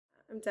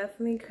I'm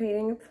definitely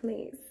creating a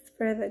place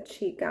for the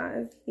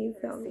chicas. You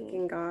feel me?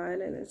 Seeking God,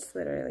 and it's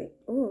literally,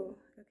 ooh,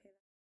 okay.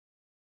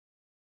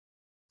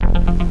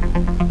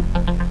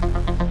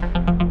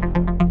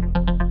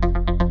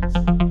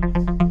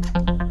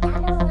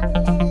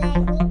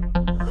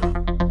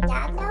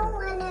 Y'all don't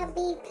wanna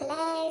be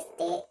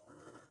plastic.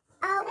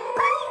 Oh,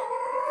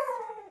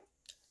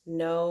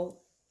 No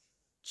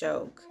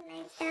joke.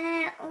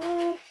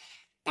 oh,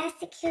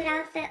 that's a cute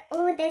outfit.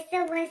 Oh, this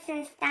is what's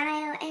in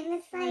style. And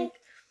it's like,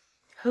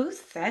 Who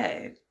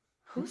said?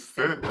 Who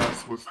said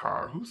that's what's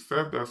hot? Who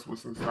said that's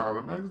what's in style?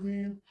 The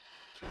magazine?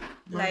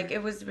 Like,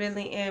 it was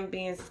really in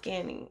being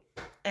skinny.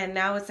 And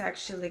now it's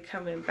actually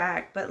coming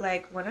back. But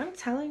like, what I'm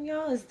telling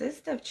y'all is this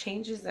stuff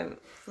changes and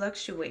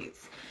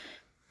fluctuates.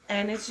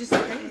 And it's just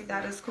crazy.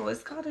 That is cool.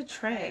 It's called a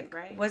trend,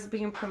 right? What's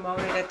being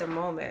promoted at the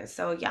moment.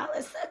 So y'all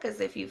are suckers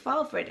if you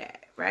fall for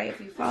that, right?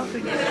 If you fall for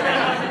this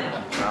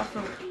trend, if you fall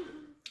for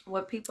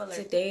what people are.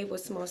 Today,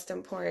 what's most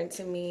important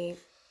to me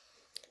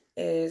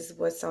is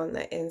what's on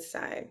the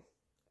inside.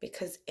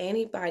 Because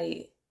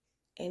anybody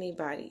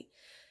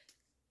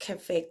can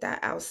fake that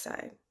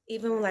outside.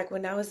 Even like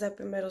when I was up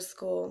in middle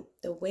school,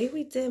 the way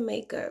we did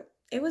makeup,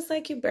 it was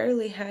like you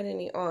barely had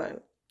any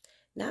on.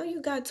 Now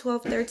you got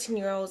 12,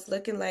 13-year-olds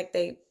looking like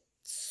they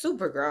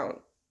super grown.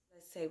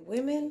 Let's say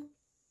women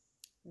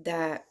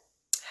that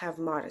have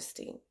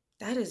modesty.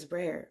 That is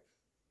rare.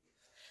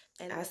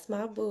 And that's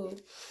my boo.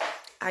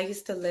 I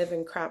used to live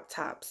in crop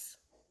tops.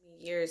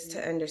 Years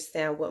to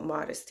understand what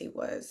modesty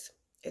was.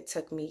 It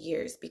took me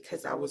years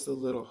because I was a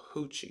little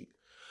hoochie.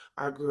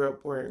 I grew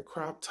up wearing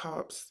crop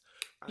tops,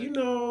 you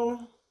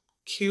know,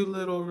 cute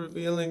little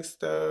revealing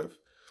stuff.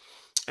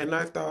 And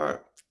I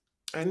thought,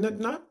 and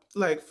not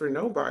like for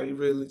nobody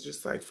really,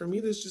 just like for me,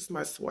 that's just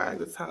my swag.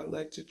 That's how I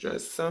like to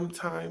dress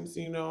sometimes,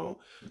 you know,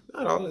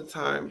 not all the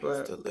time,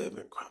 but to live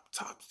in crop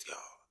tops, y'all.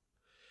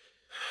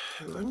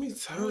 And let me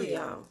tell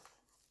y'all,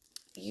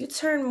 you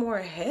turn more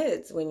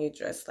heads when you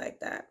dress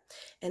like that.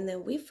 And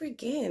then we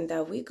forget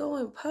that we go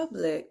in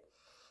public,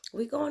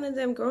 we go into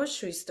them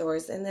grocery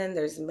stores, and then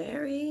there's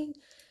married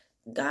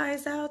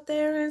guys out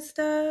there and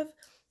stuff.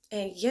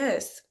 And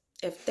yes,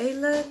 if they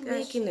look,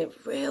 making it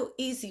real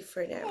easy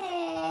for them.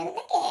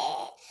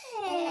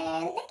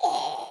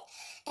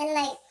 and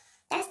like,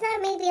 that's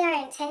not maybe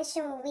our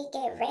intention when we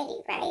get ready,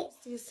 right?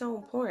 It's so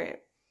important.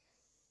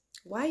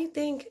 Why you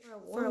think for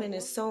a woman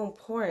is so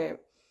important,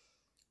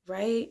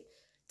 right?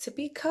 To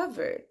be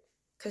covered.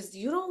 Because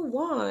you don't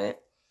want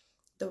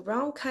the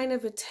wrong kind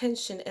of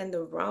attention and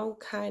the wrong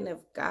kind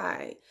of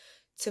guy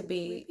to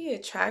be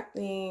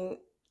attracting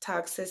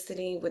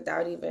toxicity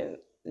without even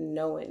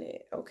knowing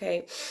it,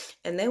 okay?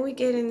 And then we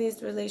get in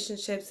these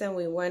relationships and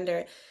we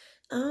wonder,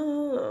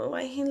 oh,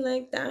 why he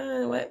like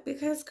that? What?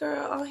 Because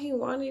girl, all he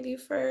wanted you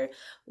for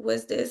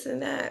was this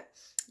and that.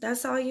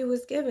 That's all you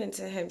was giving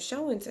to him,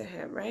 showing to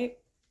him, right?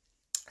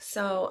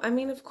 So, I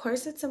mean, of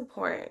course it's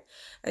important.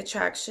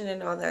 Attraction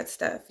and all that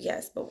stuff,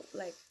 yes. But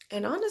like,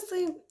 and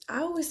honestly,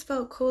 I always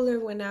felt cooler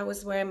when I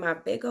was wearing my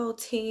big old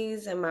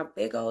tees and my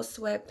big old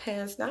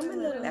sweatpants, not my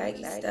little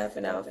baggy stuff,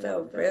 and I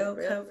felt real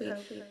comfy.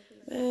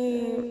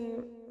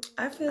 Man,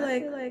 I feel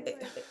like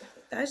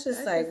that's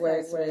just like where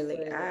it's really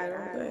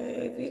at.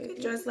 If you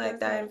could dress like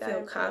that and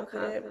feel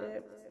confident,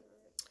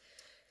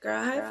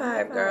 girl, high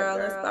five, girl.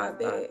 Let's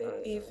pop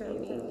it. You feel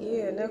me?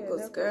 Yeah,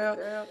 knuckles, girl.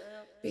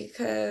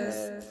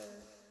 Because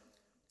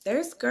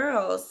there's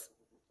girls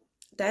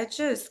that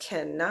just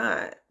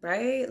cannot,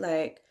 right?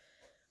 Like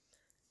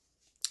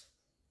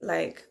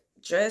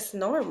dress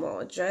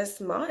normal, dress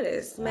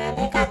modest. Man,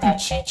 they got their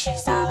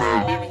choo-choos all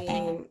out and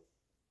everything.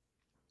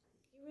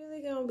 You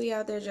really gonna be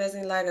out there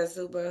dressing like a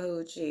super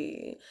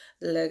hoochie,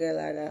 looking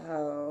like a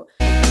hoe.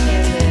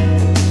 And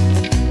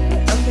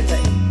then, okay,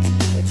 like,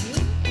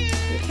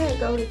 if you can't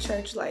go to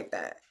church like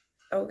that,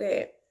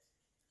 okay,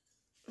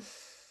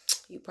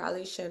 you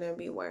probably shouldn't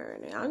be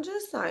wearing it. I'm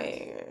just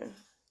saying.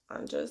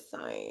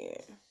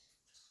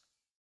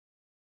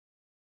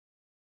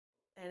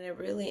 And it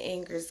really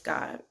angers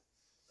God,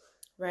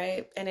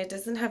 right? And it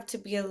doesn't have to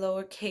be a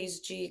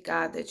lowercase g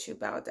God that you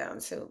bow down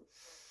to.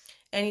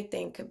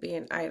 Anything could be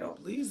an idol.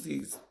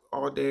 Bleezies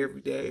all day,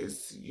 every day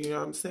is, you know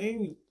what I'm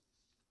saying?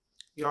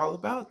 You're all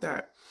about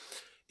that.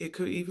 It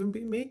could even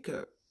be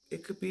makeup.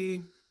 It could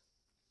be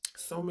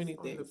so many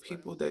things. The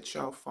people that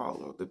y'all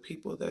follow, the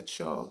people that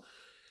y'all,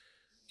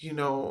 you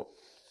know,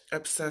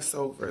 obsess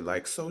over,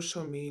 like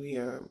social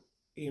media,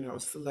 you know,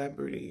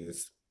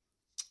 celebrities,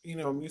 you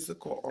know,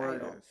 musical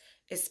artists.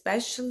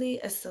 Especially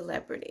a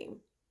celebrity.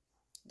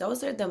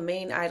 Those are the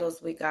main idols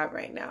we got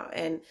right now.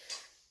 And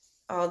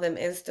all them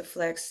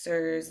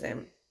Instaflexers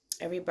and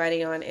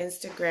everybody on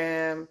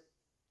Instagram,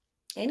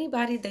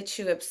 anybody that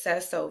you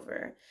obsess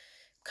over,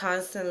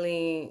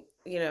 constantly,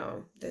 you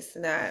know, this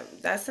and that,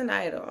 that's an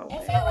idol.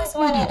 If it was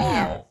one of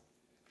them,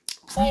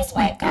 please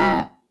wake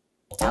up.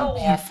 Don't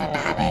be a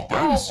fanatic.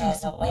 That is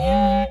just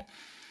weird.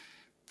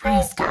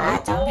 Praise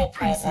God. Don't be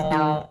praising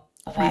no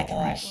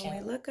regular shit.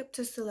 When we look up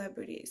to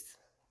celebrities,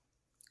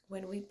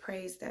 when we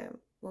praise them,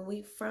 when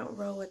we front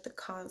row at the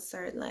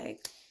concert,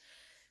 like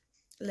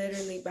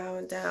literally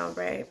bowing down,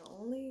 right? The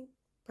only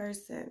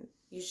person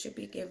you should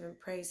be giving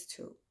praise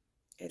to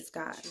is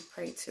God. You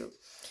pray to.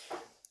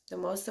 The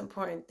most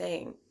important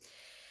thing.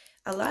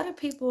 A lot of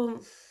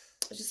people,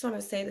 I just want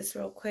to say this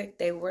real quick,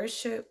 they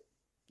worship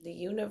the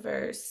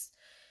universe.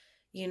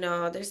 You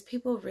know, there's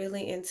people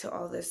really into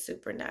all this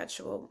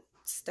supernatural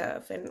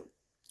stuff, and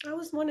I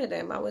was one of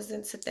them. I was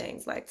into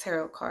things like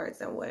tarot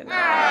cards and whatnot.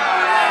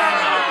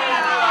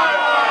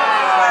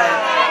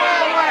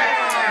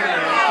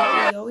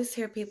 You always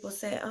hear people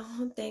say,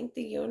 oh, thank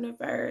the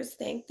universe,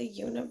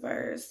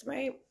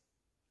 right?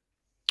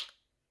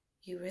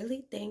 You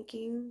really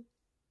thanking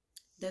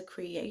the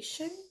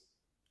creation?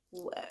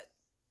 What?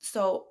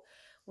 So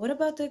what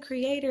about the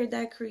creator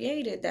that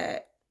created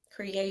that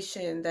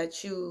creation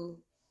that you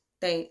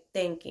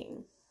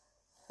thanking?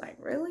 Like,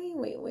 really?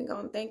 We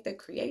gonna thank the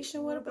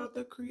creation? What about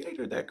the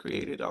creator that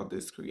created all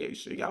this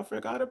creation? Y'all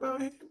forgot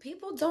about him?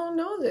 People don't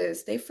know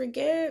this. They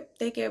forget.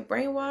 They get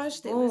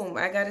brainwashed. Boom.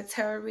 I got a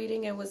tarot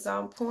reading. It was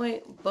on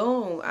point.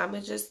 Boom. I'm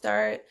gonna just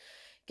start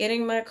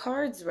getting my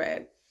cards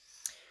read.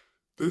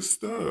 This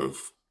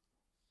stuff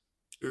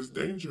is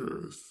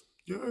dangerous.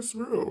 Yeah, it's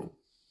real.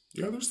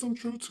 Yeah, there's some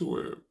truth to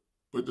it.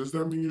 But does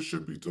that mean you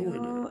should be doing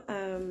it?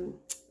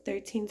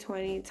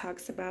 1320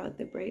 talks about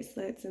the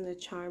bracelets and the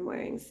charm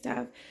wearing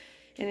stuff.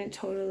 And it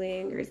totally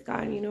angers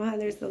God. You know how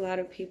there's a lot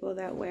of people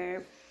that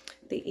wear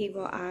the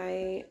evil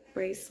eye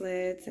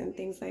bracelets and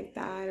things like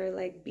that, or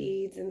like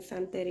beads and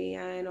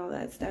santeria and all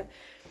that stuff.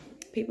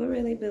 People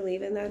really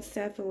believe in that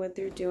stuff, and what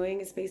they're doing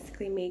is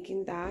basically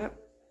making that,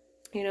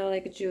 you know,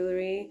 like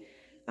jewelry,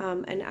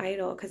 an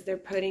idol, because they're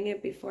putting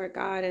it before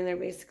God, and they're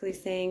basically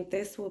saying,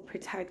 this will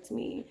protect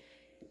me,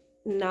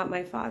 not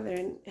my Father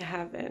in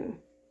heaven.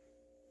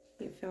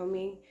 You feel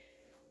me?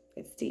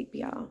 It's deep,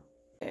 y'all.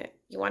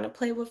 You want to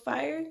play with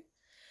fire?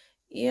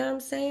 You know what I'm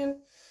saying?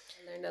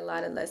 I learned a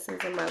lot of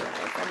lessons in my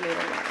life. I made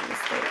a lot of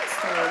mistakes.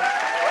 So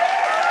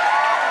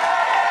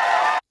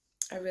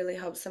I really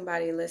hope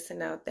somebody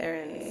listen out there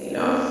and, you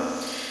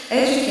know,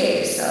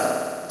 educate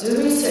yourself. Do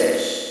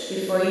research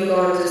before you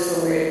go and do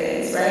some weird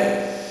things,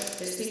 right?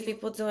 There's these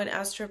people doing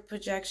astral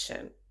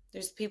projection.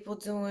 There's people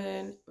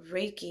doing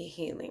Reiki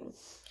healing.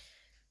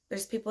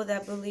 There's people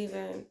that believe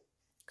in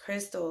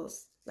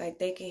crystals. Like,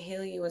 they can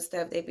heal you and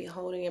stuff. They be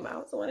holding him. I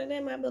was one of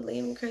them. I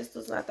believe in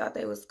crystals, and I thought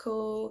they was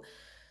cool.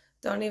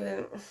 Don't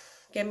even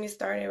get me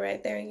started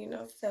right there, you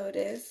know. So it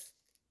is.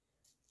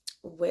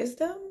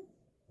 Wisdom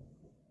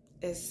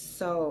is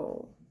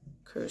so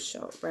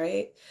crucial,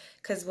 right?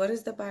 Because what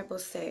does the Bible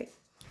say?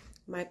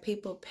 My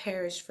people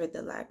perish for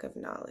the lack of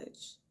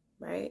knowledge,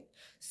 right?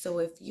 So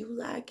if you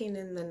lacking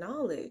in the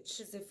knowledge,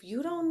 because if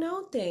you don't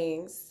know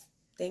things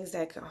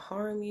that can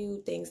harm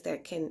you, things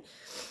that can,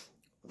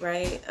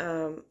 right,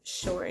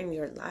 shorten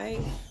your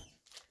life.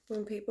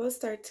 When people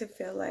start to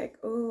feel like,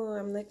 oh,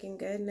 I'm looking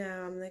good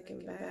now, I'm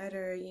looking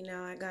better, you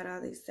know, I got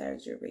all these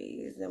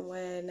surgeries and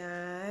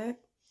whatnot.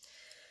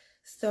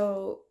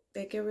 So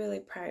they get really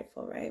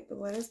prideful, right? But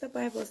what does the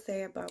Bible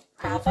say about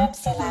pride?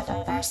 Proverbs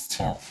 11 verse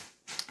 2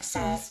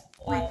 says,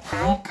 when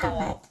pride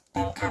cometh,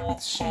 then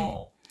cometh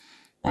shame,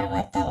 but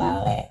with the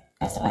lowly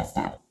is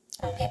wisdom.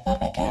 When people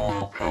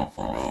become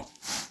prideful, right?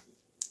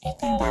 You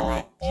think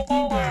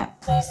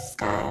that pleases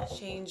God.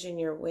 Change in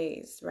your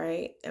ways,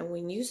 right? And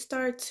when you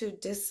start to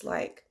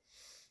dislike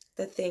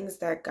the things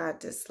that God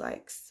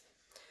dislikes,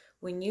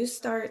 when you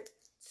start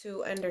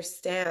to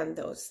understand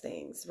those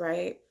things,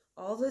 right?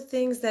 All the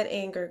things that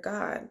anger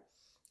God,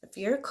 if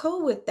you're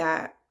cool with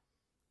that,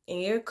 and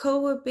you're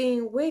cool with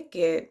being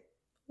wicked,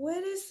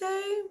 what does it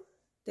say?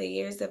 The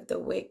years of the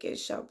wicked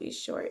shall be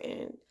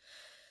shortened.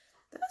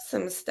 That's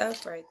some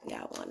stuff right there.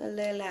 Y'all want to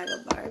look like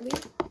a Barbie?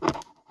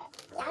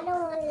 Y'all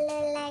don't want to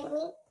look like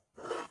me.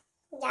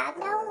 Y'all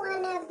don't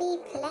want to be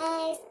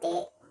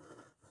plastic.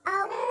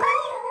 Oh,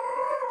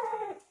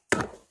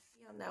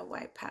 be on that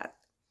white path,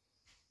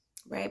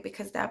 right?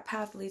 Because that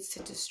path leads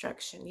to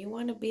destruction. You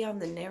want to be on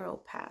the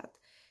narrow path.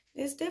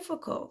 It's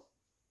difficult.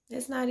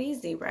 It's not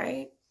easy,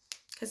 right?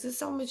 Because it's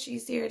so much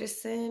easier to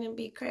sin and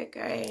be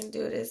cray-cray and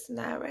do this and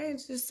that, right?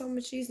 It's just so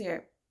much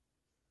easier.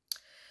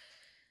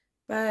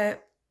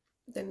 But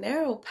the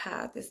narrow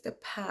path is the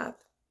path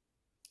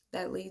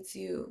that leads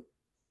you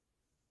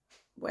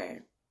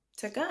where?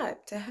 To God,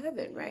 to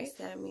heaven, right?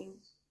 I mean,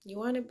 you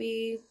want to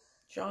be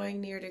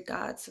drawing near to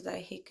God so that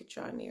he could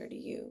draw near to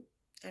you,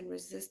 and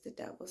resist the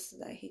devil so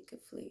that he could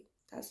flee.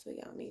 That's what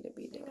y'all need to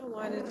be doing. I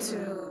wanted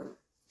to,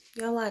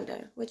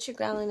 Yolanda, what you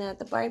growling at,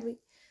 the Barbie?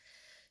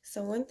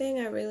 So one thing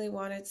I really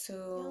wanted to,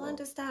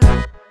 Yolanda, stop.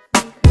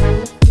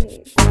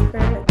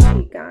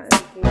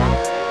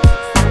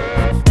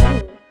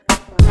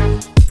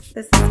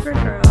 This is for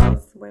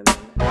girls, women.